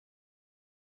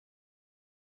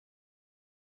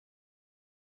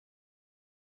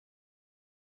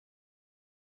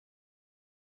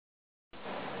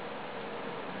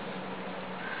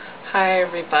Hi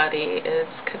everybody, it's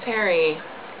Kateri.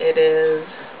 It is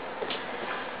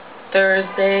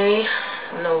Thursday,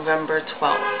 November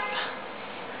 12th.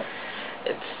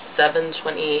 It's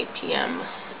 7:28 p.m.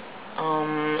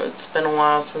 It's been a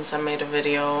while since I made a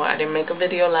video. I didn't make a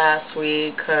video last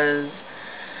week because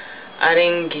I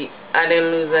didn't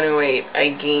lose any weight. I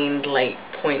gained like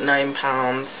 0.9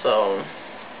 pounds, so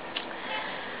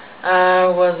I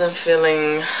wasn't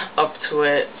feeling up to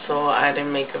it, so I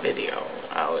didn't make a video.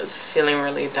 I was feeling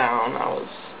really down. I was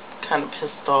kind of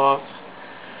pissed off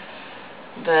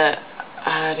that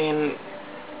I didn't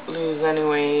lose any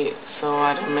weight, so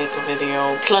I didn't make a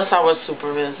video. Plus I was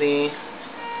super busy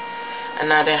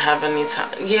and I didn't have any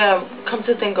time. Yeah, come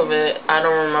to think of it, I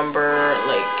don't remember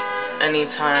like any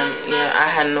time. Yeah, I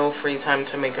had no free time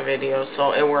to make a video,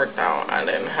 so it worked out. I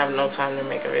didn't have no time to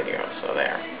make a video, so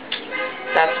there.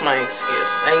 That's my excuse.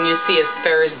 And you see, it's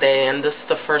Thursday, and this is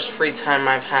the first free time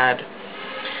I've had.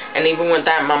 And even with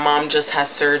that, my mom just had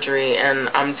surgery, and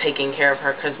I'm taking care of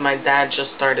her because my dad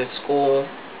just started school.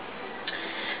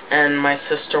 And my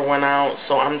sister went out,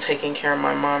 so I'm taking care of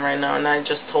my mom right now. And I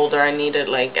just told her I needed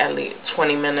like at least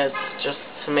 20 minutes just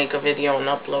to make a video and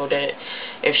upload it,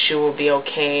 if she will be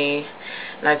okay.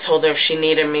 And I told her if she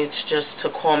needed me to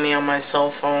call me on my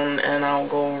cell phone, and I'll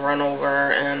go run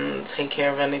over and take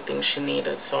care of anything she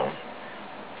needed. So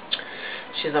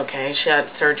she's okay. She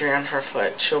had surgery on her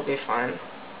foot. She'll be fine.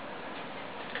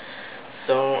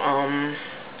 So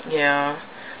yeah.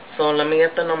 So let me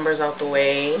get the numbers out the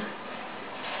way.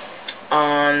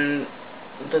 On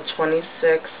the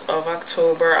 26th of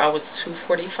October, I was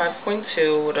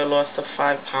 245.2 with a loss of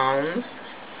 5 pounds.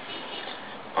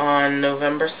 On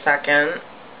November 2nd,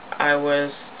 I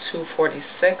was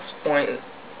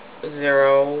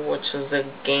 246.0, which is a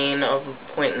gain of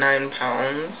 0.9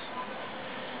 pounds.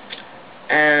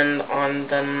 And on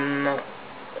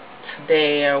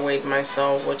today, I weighed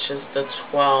myself, which is the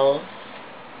 12th.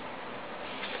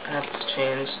 I have to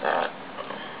change that.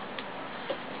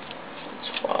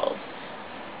 12.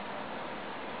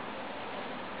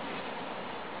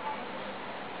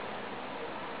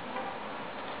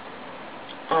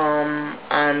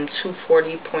 I'm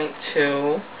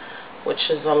 240.2, which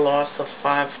is a loss of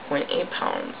 5.8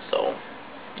 pounds. So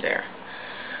there,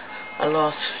 I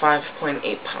lost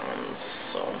 5.8 pounds.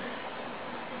 So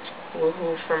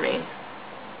woohoo for me.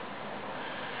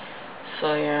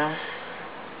 So yeah,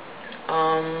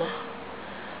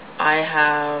 I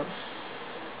have,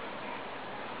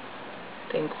 I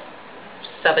think,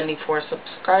 74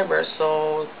 subscribers.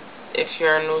 So if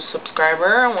you're a new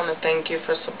subscriber, I want to thank you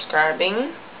for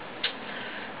subscribing.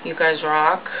 You guys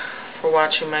rock for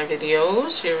watching my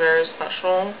videos. You're very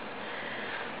special.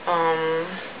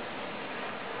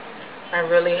 I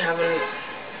really haven't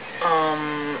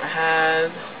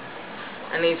had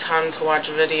any time to watch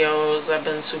videos. I've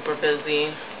been super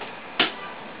busy.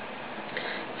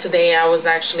 Today I was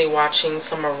actually watching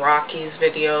some of Rocky's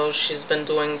videos. She's been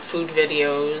doing food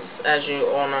videos, as you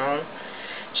all know.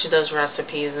 She does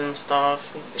recipes and stuff.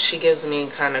 She gives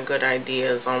me kind of good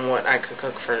ideas on what I could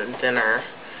cook for dinner.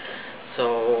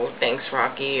 So thanks,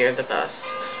 Rocky, you're the best.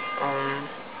 I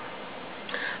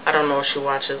don't know if she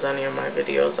watches any of my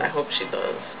videos. I hope she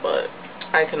does, but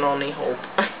I can only hope.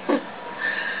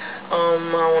 I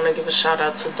want to give a shout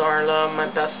out to Darla, my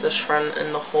bestest friend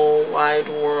in the whole wide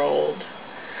world.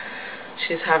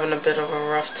 She's having a bit of a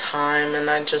rough time, and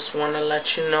I just want to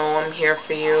let you know I'm here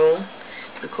for you.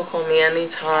 You could call me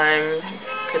anytime. You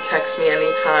could text me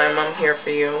anytime. I'm here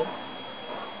for you.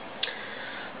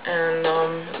 And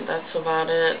that's about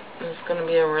it. It's going to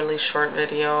be a really short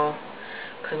video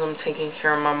because I'm taking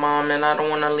care of my mom, and I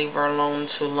don't want to leave her alone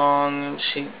too long.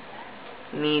 She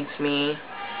needs me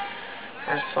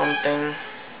or something.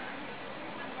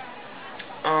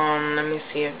 Let me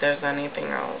see if there's anything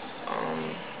else.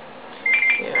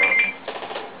 Yeah.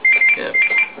 Yep.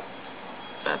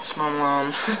 That's my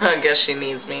mom. I guess she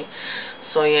needs me.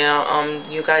 So yeah,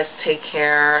 you guys take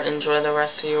care. Enjoy the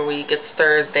rest of your week. It's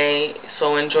Thursday,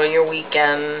 so enjoy your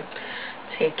weekend.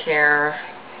 Take care.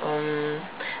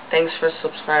 Thanks for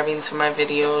subscribing to my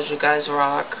videos. You guys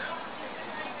rock.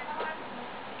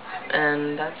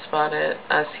 And that's about it.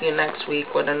 I'll see you next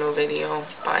week with a new video.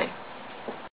 Bye.